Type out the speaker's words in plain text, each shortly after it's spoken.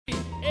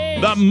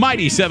The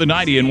mighty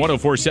 790 and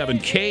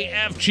 104.7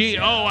 KFGO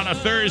on a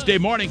Thursday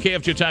morning.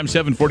 KFGO time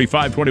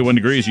 7:45, 21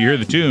 degrees. You hear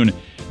the tune.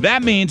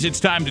 That means it's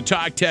time to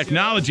talk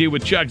technology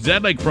with Chuck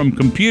Zedlik from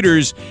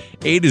Computers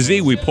A to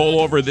Z. We pull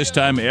over this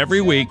time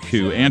every week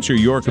to answer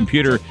your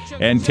computer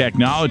and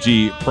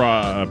technology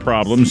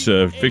problems,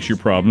 fix your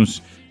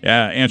problems,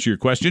 answer your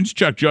questions.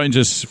 Chuck joins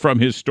us from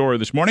his store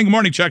this morning. Good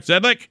morning, Chuck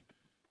Zedlik.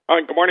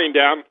 Good morning,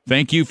 Dan.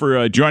 Thank you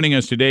for joining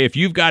us today. If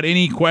you've got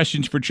any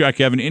questions for Chuck,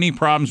 having any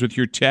problems with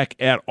your tech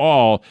at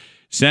all,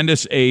 send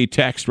us a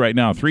text right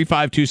now,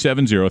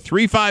 35270,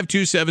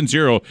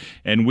 35270,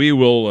 and we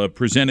will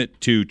present it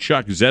to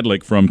Chuck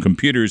Zedlik from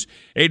Computers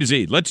A to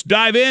Z. Let's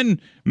dive in,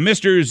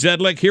 Mr.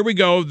 Zedlik. Here we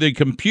go. The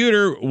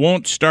computer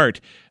won't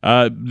start.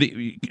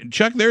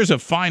 Chuck, there's a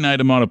finite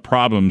amount of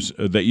problems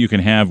that you can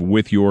have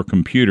with your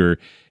computer,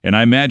 and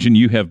I imagine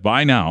you have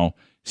by now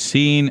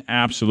seen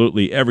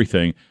absolutely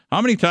everything.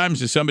 How many times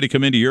does somebody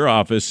come into your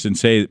office and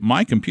say,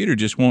 my computer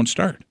just won't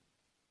start?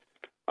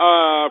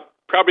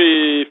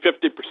 Probably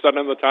 50%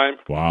 of the time.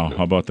 Wow,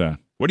 how about that?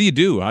 What do you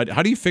do? How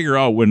do you figure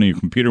out when your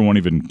computer won't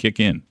even kick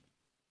in?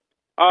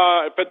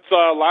 If it's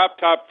a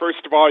laptop,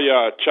 first of all,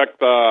 you check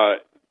the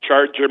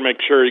charger, make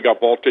sure you got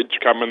voltage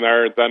coming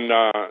there. Then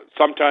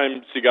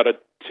sometimes you got to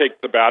take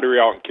the battery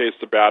out in case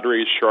the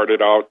battery is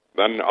shorted out.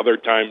 Then other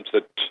times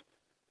it's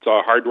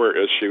a hardware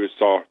issue.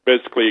 So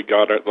basically you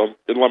got to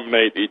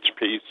eliminate each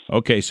piece.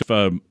 Okay,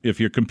 so if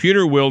your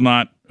computer will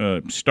not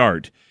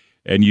start,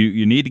 and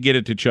you need to get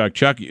it to Chuck.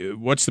 Chuck,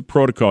 what's the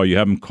protocol? You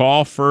have them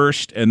call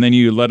first, and then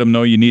you let them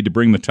know you need to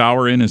bring the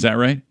tower in. Is that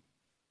right?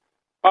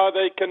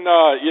 They can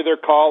either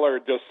call or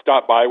just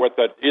stop by with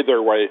it.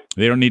 Either way,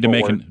 they don't need to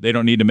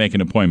make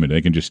an appointment.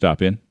 They can just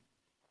stop in.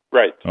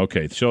 Right.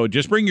 Okay. So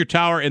just bring your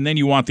tower, and then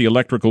you want the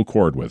electrical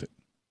cord with it.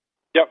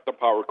 Yep, the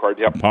power cord.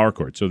 Yep, power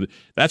cord. So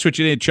that's what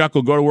you need. Chuck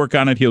will go to work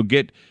on it. He'll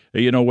get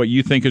what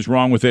you think is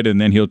wrong with it, and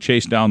then he'll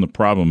chase down the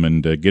problem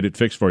and get it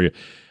fixed for you.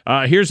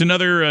 Here's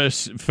another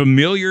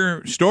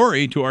familiar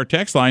story to our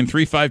text line,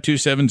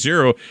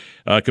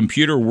 35270.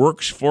 Computer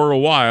works for a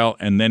while,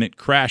 and then it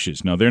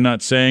crashes. Now, they're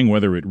not saying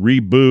whether it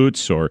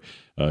reboots or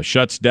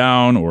shuts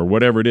down or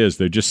whatever it is.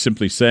 They're just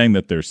simply saying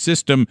that their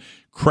system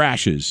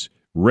crashes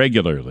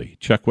regularly.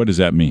 Chuck, what does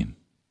that mean?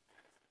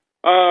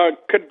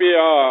 Could be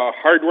a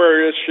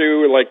hardware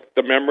issue like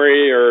the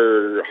memory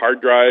or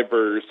hard drive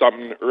or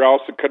something, or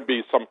else it could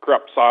be some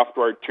corrupt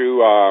software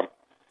too.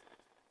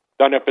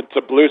 Then if it's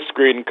a blue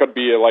screen, could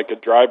be like a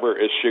driver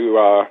issue.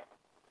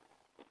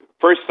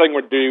 First thing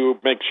would do,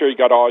 make sure you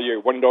got all your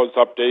Windows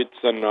updates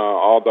and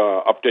all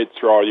the updates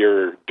for all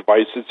your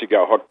devices you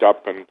got hooked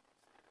up, and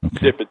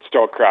see if it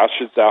still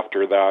crashes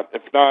after that.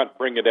 If not,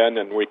 bring it in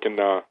and we can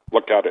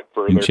look at it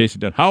further. And chase it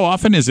down. How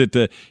often is it?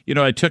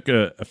 I took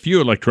a few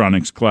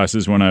electronics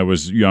classes when I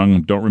was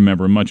young. Don't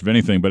remember much of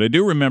anything, but I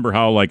do remember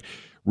how like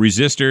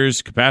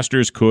resistors,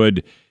 capacitors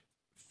could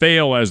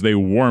fail as they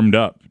warmed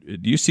up.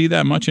 Do you see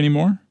that much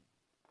anymore?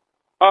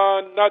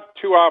 Not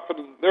too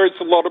often. There's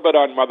a little bit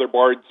on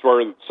motherboards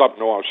where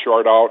something will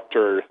short out,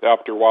 or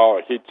after a while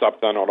it heats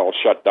up, then it'll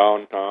shut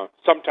down.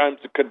 Sometimes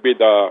it could be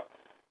the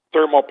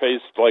thermal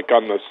paste, like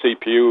on the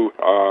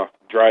CPU,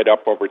 dried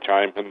up over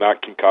time, and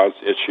that can cause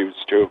issues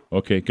too.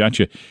 Okay,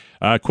 gotcha.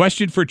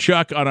 Question for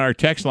Chuck on our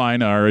text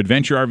line, our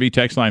Adventure RV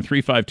text line,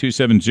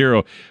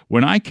 35270.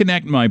 When I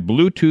connect my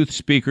Bluetooth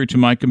speaker to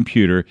my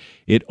computer,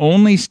 it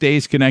only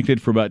stays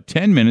connected for about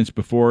 10 minutes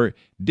before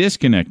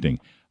disconnecting.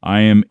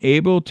 I am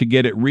able to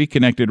get it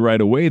reconnected right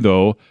away,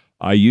 though.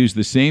 I use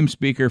the same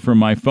speaker from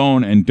my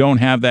phone and don't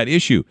have that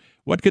issue.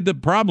 What could the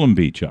problem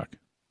be, Chuck?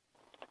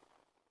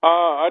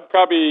 I'd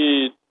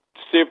probably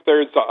see if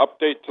there's an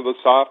update to the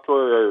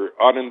software, or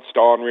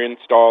uninstall and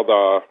reinstall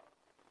the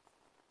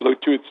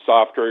Bluetooth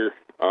software,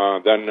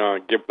 then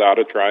give that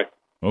a try.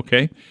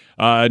 Okay.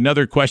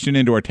 Another question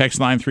into our text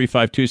line,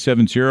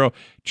 35270.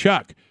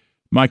 Chuck,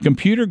 my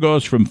computer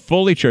goes from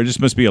fully charged. This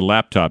must be a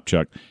laptop,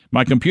 Chuck.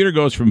 My computer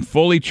goes from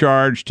fully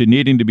charged to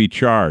needing to be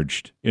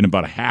charged in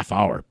about a half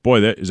hour.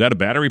 Boy, is that a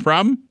battery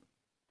problem?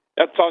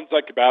 That sounds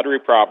like a battery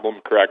problem,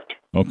 correct.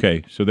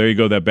 Okay, so there you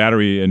go, that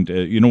battery.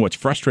 And what's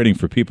frustrating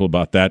for people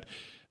about that,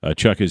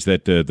 Chuck, is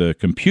that the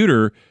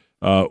computer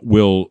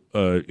will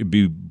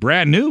be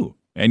brand new,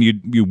 and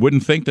you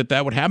wouldn't think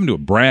that would happen to a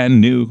brand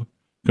new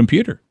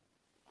computer.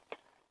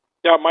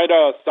 Yeah, it might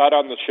have sat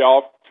on the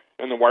shelf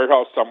in the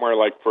warehouse somewhere,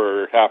 like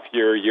for half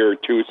year or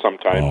two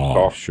sometimes.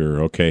 Oh, so.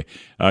 Sure, okay.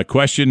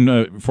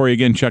 Question for you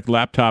again, Chuck.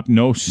 Laptop,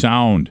 no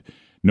sound.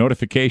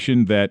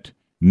 Notification that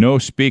no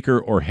speaker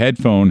or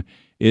headphone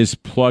is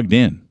plugged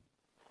in.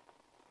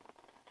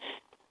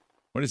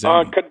 What does that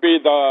mean? It could be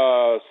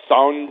the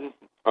sound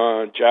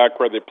jack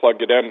where they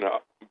plug it in.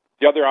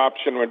 The other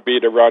option would be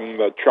to run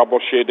the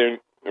troubleshooting,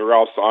 or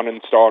else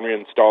uninstall and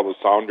reinstall the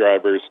sound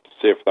drivers to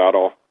see if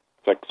that'll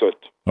fix it.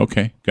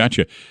 Okay,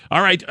 gotcha.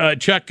 All right,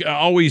 Chuck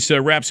always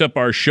wraps up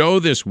our show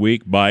this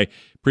week by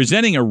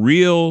presenting a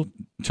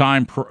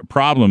real-time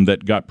problem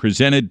that got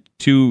presented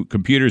to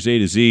Computers A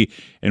to Z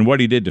and what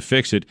he did to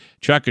fix it.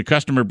 Chuck, a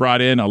customer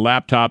brought in a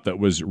laptop that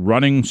was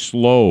running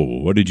slow.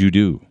 What did you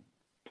do?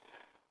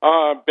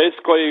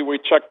 Basically, we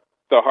checked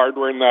the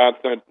hardware in that,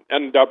 and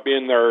ended up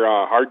being their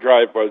hard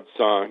drive was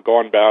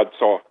going bad,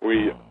 so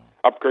we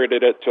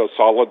upgraded it to a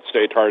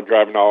solid-state hard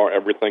drive. Now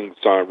everything's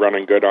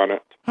running good on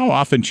it. How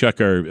often,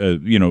 Chuck, are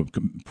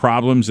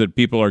problems that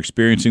people are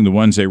experiencing, the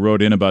ones they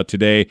wrote in about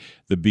today,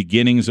 the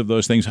beginnings of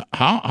those things?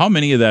 How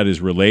many of that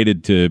is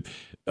related to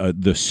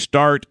the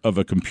start of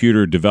a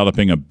computer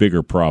developing a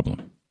bigger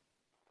problem?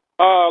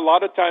 A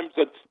lot of times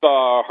it's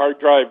the hard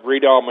drive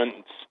read element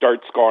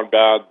starts going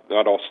bad.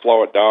 That'll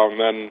slow it down.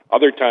 Then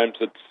other times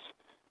it's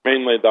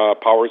mainly the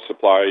power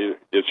supply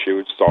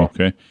issues. So.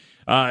 Okay.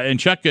 And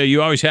Chuck,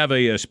 you always have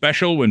a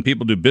special when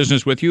people do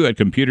business with you at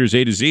Computers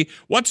A to Z.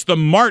 What's the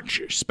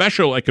March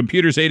special at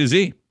Computers A to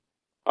Z?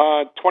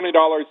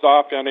 $20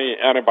 off any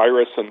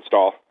antivirus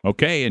install.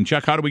 Okay. And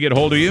Chuck, how do we get a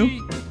hold of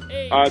you?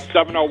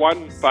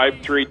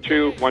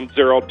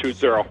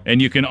 701-532-1020.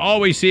 And you can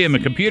always see him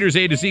at Computers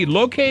A to Z,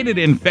 located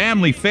in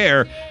Family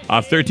Fair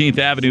off 13th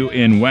Avenue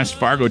in West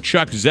Fargo.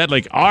 Chuck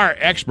Zedlik, our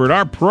expert,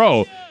 our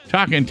pro,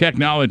 talking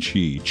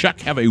technology. Chuck,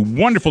 have a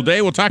wonderful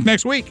day. We'll talk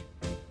next week.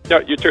 Yeah,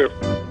 you too.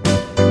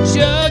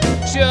 Chuck,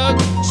 Chuck,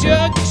 Chuck,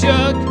 Chuck,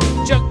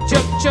 Chuck,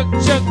 Chuck, Chuck,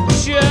 Chuck,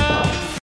 Chuck.